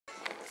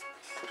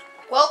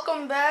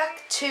Welcome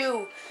back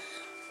to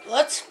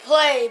Let's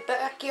Play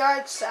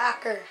Backyard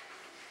Soccer.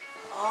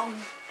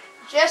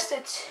 Just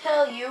to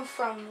tell you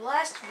from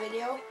last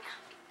video,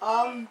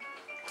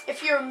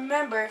 if you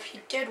remember, if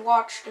you did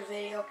watch the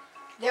video,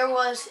 there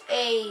was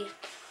a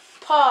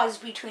pause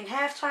between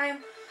halftime.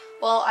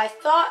 Well, I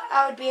thought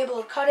I would be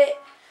able to cut it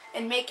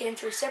and make it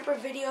into a separate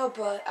video,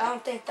 but I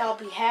don't think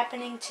that'll be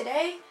happening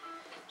today.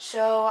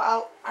 So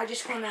I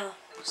just want to,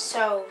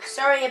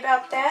 sorry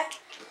about that.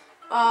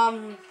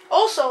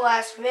 Also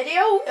last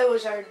video, it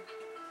was our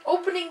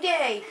opening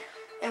day,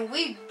 and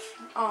we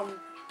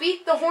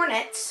beat the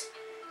Hornets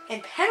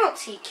in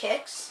penalty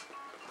kicks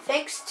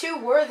thanks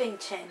to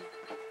Worthington.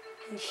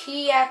 And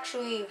he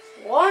actually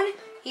won.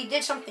 He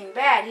did something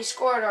bad. He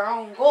scored our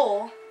own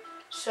goal,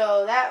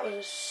 so that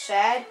was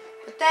sad.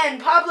 But then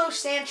Pablo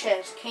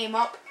Sanchez came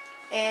up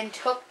and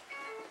took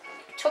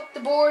the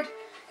board,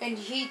 and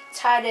he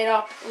tied it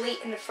up late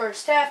in the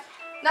first half.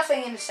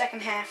 Nothing in the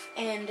second half,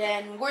 and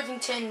then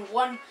Worthington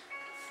won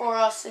for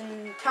us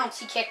in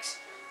penalty kicks.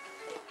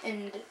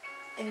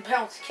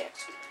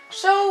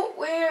 So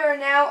we're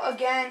now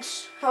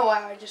against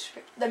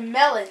the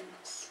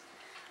Melons.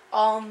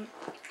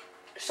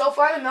 So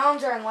far the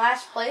Melons are in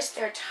last place.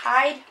 They're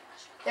tied.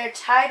 They're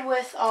tied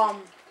with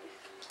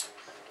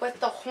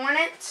the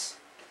Hornets,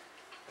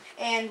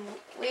 and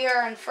we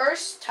are in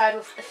first, tied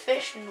with the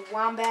Fish, and the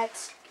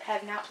Wombats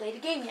have not played a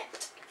game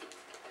yet.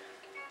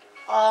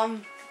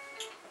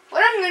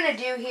 What I'm going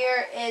to do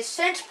here is,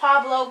 since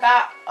Pablo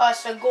got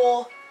us a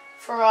goal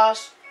for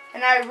us,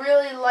 and I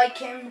really like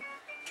him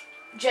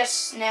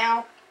just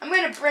now, I'm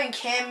going to bring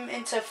him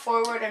into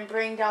forward and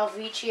bring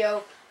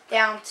Dalvicio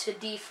down to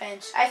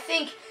defense. I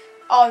think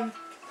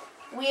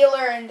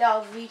Wheeler and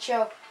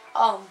Dalvicio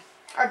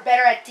are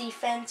better at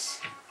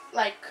defense,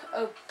 like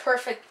a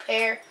perfect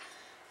pair.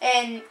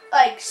 And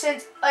like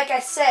I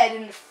said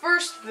in the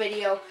first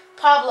video,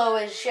 Pablo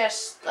is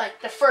just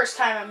like the first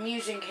time I'm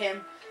using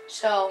him,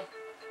 so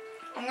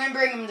I'm going to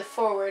bring him to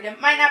forward. It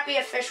might not be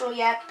official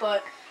yet,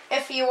 but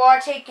if you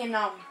are taking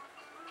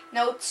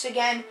notes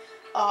again,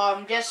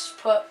 just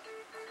put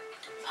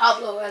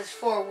Pablo as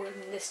forward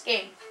in this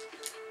game.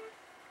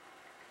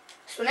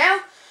 So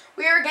now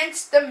we are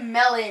against the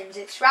Melons.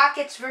 It's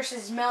Rockets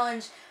versus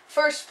Melons.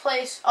 First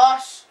place,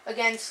 us,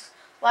 against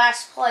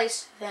last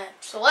place, them.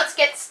 So let's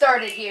get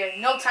started here.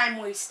 No time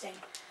wasting.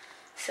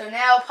 So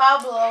now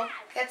Pablo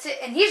gets it,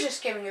 and he's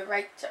just giving it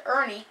right to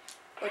Ernie,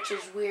 which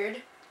is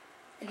weird.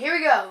 And here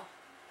we go.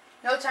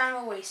 No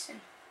time wasting.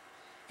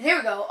 And here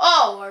we go.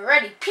 Oh,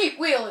 already. Pete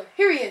Wheeler.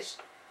 Here he is.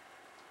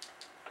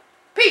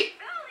 Pete.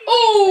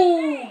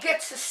 Oh,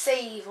 gets the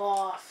save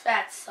off.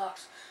 That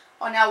sucks.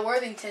 Oh, now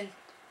Worthington.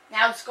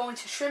 Now it's going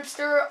to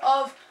Shrimpster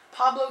of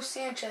Pablo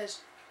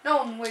Sanchez. No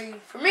one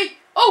waiting for me.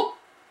 Oh.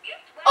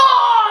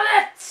 Oh,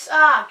 that's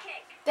a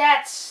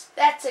glitch.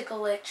 That's a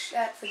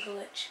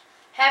glitch.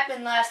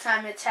 Happened last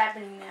time. It's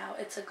happening now.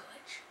 It's a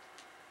glitch.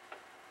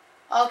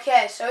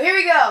 Okay, so here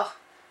we go.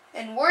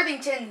 And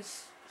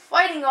Worthington's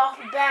fighting off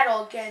a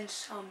battle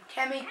against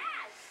Kemi.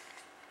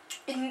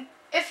 And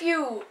if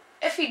you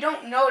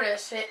don't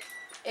notice it,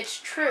 it's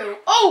true.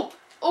 Oh,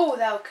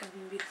 that could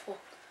be beautiful.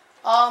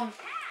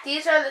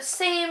 These are the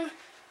same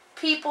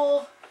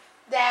people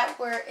that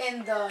were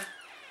in the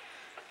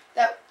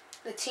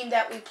team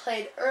that we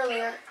played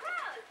earlier.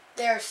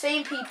 They're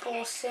same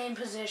people, same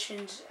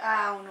positions.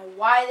 I don't know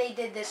why they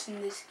did this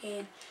in this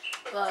game,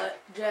 but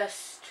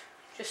just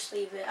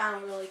leave it. I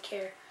don't really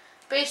care.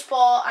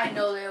 Baseball, I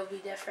know there will be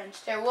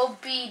difference. There will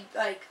be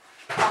like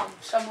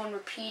someone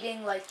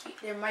repeating, like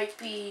there might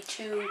be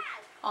two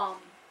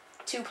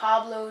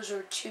Pablos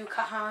or two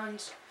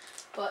Kahans,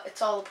 but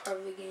it's all a part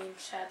of the game,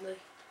 sadly.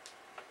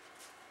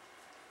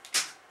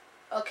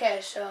 Okay,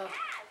 so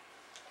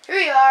here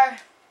we are,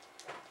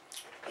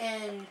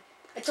 and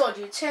I told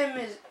you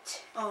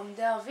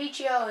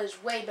Dalvicio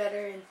is way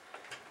better in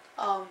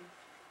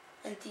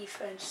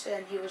defense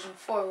than he was in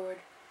forward.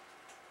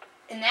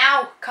 And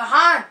now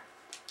Kahan.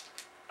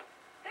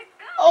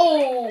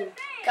 Oh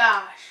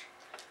gosh.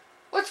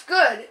 What's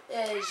good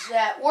is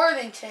that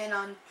Worthington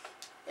on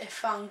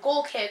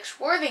goal kicks,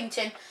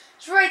 Worthington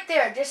is right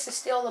there just to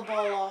steal the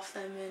ball off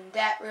them, and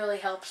that really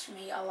helps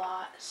me a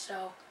lot.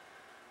 So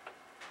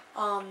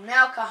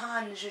now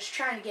Kahan is just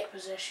trying to get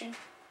position.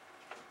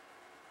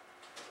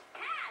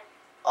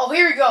 Oh,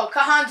 here we go.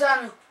 Kahan's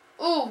on.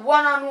 Ooh,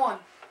 one-on-one.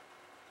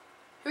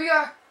 Here we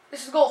are.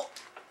 This is a goal.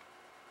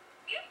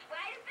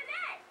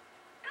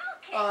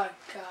 Oh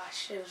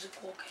gosh, it was a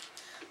goal kick.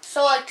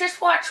 So like,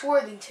 just watch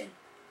Worthington.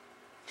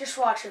 Just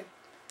watch him.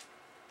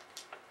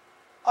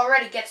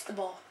 Already gets the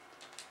ball.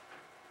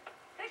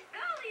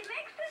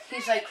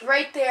 He's like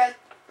right there at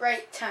the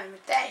right time.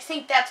 I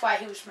think that's why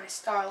he was my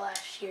star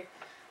last year.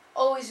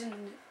 Always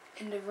in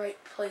the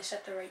right place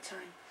at the right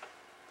time.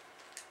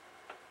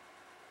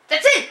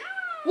 That's it!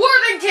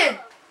 Worthington!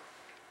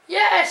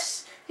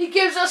 Yes! He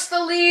gives us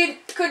the lead.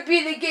 Could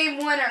be the game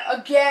winner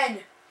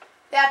again.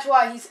 That's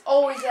why he's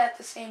always at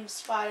the same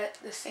spot at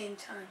the same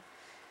time.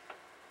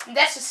 And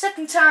that's the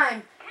second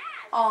time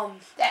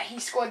that he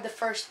scored the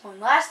first one.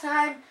 Last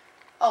time,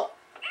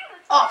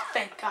 Oh,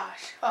 thank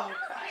gosh. Oh,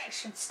 gosh. I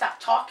should stop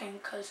talking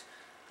because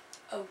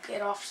I'll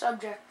get off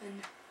subject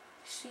and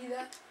see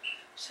that.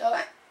 So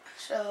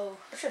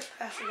let's just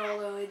pass it all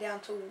the way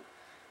down to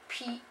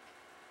Pete.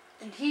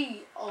 And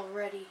he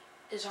already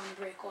is on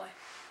the breakaway.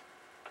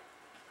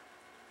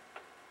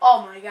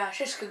 Oh my gosh,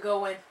 this could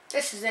go in.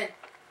 This is in.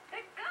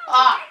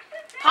 Ah,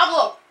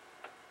 Pablo.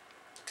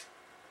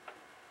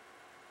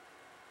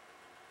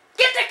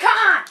 Get the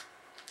Cajan!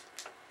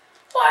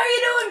 What are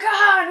you doing,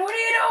 Cajan? What are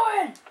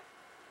you doing?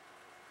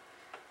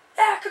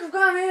 That could have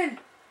gone in.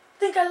 I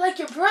think I like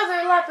your brother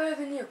a lot better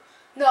than you.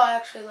 No, I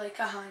actually like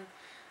Cajan.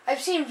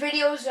 I've seen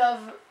videos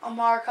of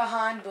Omar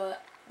Cajan,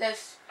 but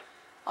this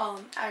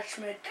Ahmed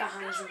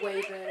Cajan is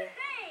way better.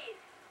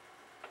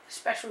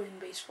 Especially in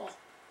baseball.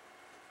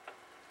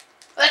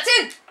 That's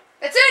in!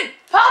 It's in!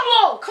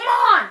 Pablo! Come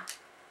on!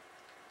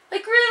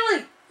 Like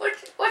really?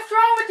 What's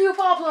wrong with you,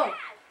 Pablo?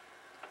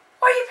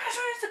 Why are you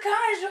passing it to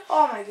guys?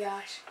 Oh my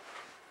gosh.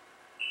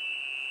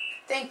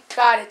 Thank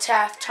God it's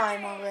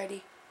halftime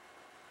already.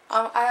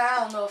 I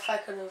don't know if I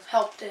could have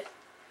helped it.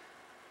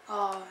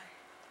 Oh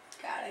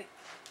God.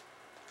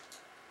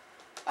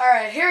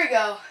 Alright, here we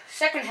go.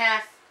 Second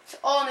half. It's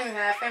all new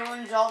half.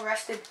 Everyone's all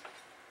rested.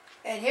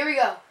 And here we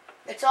go.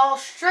 It's all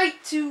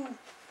straight to...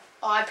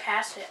 Oh, I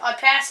pass it. I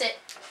pass it.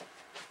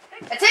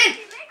 That's in!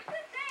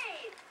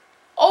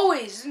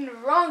 Always in the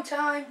wrong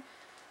time.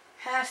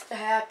 Has to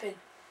happen.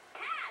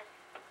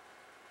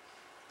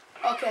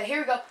 Okay,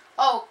 here we go.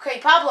 Oh, okay,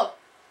 Pablo.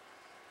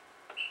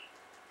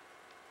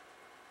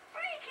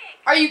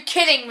 Are you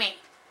kidding me?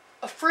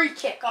 A free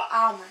kick.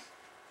 Oh my.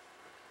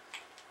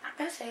 Not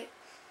gonna say it.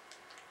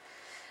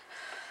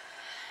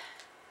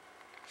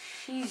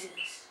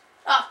 Jesus.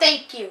 Oh,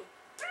 thank you.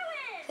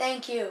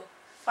 Thank you.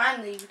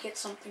 Finally, we get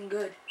something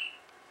good.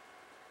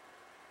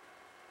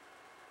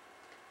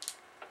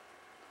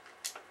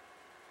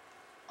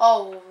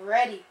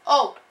 Already.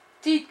 Oh,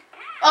 deep.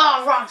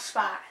 Oh, wrong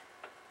spot.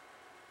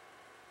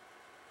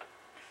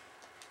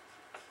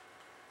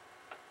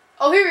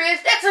 Oh, here he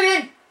is. That's it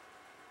in.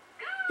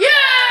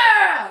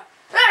 Yeah!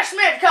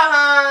 Ahmed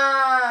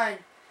Cajan.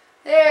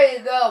 There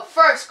you go.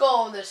 First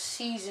goal of the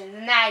season.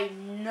 And I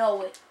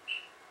know it.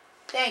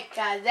 Thank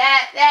God.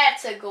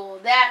 That's a goal.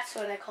 That's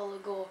what I call a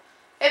goal.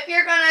 If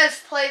you're going to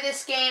play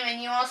this game and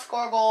you want to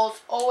score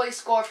goals, always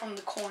score from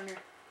the corner.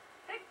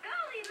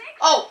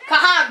 Oh,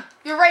 Cajan,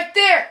 you're right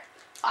there.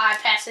 Oh, I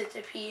pass it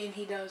to P and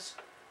he does.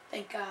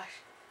 Thank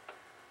gosh.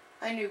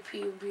 I knew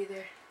P would be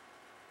there.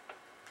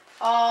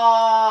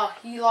 Oh,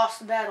 he lost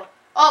the battle.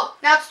 Oh,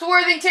 now it's to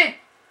Worthington.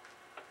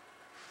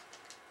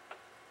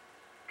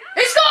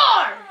 He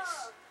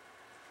scores!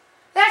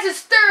 That's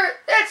his third.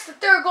 That's the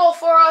third goal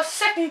for us.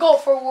 Second goal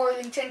for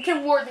Worthington.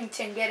 Can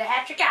Worthington get a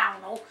hat trick? I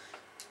don't know.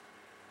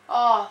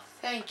 Oh,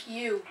 thank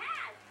you.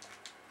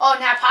 Oh,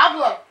 now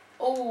Pablo.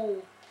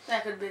 Oh,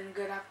 that could have been a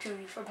good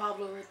opportunity for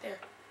Pablo right there.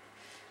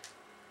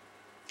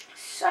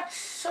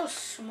 So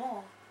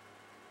small.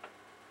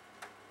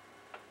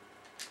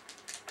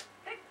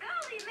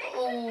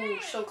 Oh,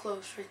 so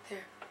close right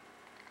there.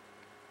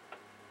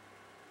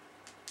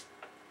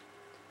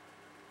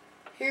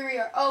 Here we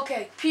are.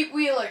 Okay, Pete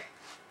Wheeler.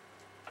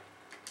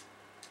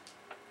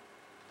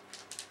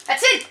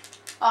 That's it.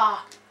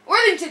 Ah,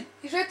 Worthington.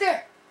 He's right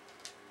there.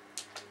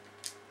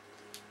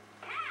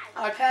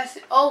 I pass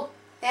it. Oh,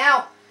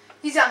 now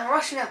he's on the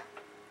rush now.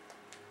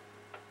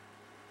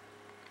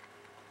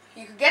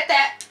 You can get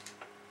that.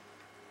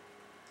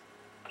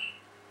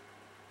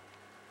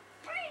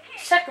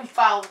 Second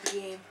foul of the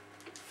game.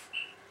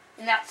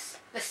 And that's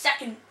the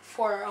second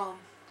for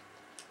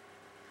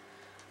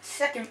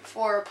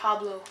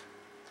Pablo.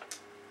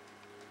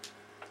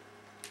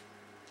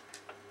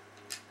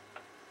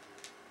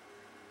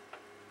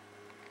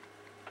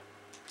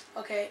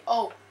 Okay,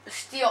 oh, the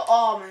steal.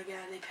 Oh my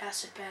God, they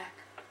pass it back.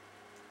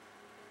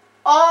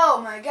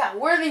 Oh my God,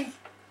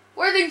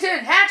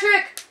 Worthington, hat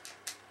trick.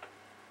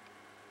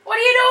 What are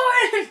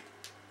you doing?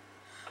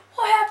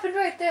 What happened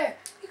right there?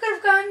 You could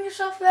have gotten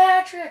yourself the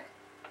hat trick.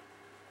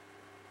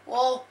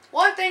 Well,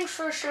 one thing's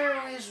for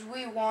sure is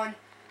we won,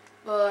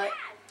 but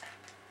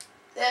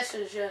this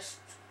is just,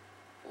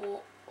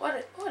 well, what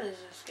is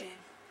this game?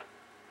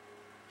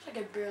 It's like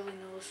I barely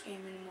know this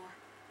game anymore.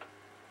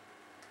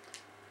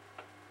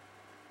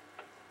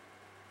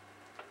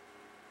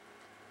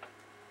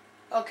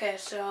 Okay,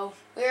 so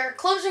we're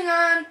closing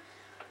on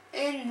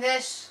in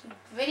this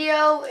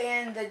video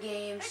in the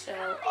game,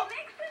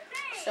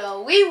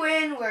 so we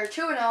win. We're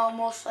 2-0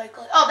 most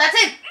likely. Oh, that's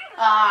it!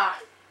 Ah,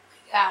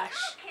 my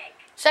gosh.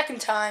 Second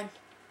time.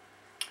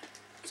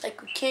 It's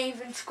like we can't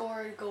even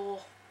score a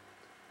goal.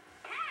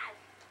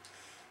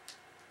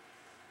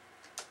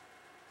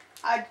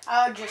 I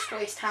would just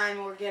waste time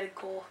or get a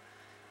goal.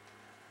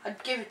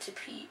 I'd give it to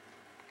Pete.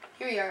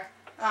 Here we are.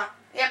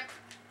 Yep.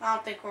 I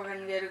don't think we're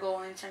going to get a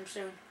goal anytime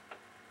soon.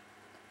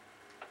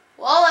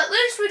 Well, at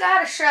least we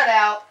got a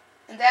shutout,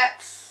 and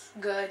that's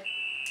good.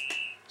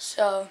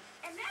 So,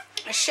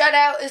 a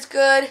shutout is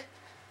good.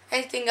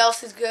 Anything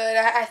else is good.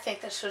 I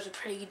think this was a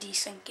pretty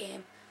decent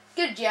game.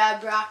 Good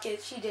job,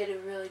 Rockets. You did a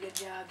really good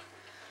job.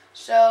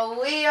 So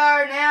we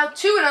are now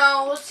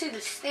 2-0. Let's see the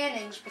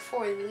standings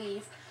before we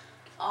leave.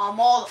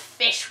 All the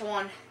fish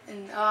won.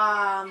 And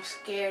I'm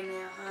scared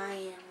now. I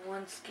am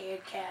one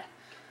scared cat.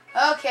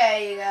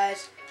 Okay, you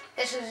guys.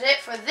 This is it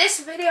for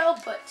this video,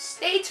 but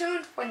stay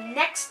tuned for the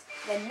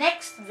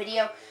next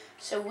video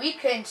so we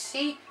can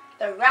see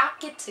the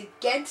Rockets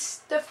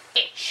against the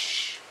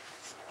fish.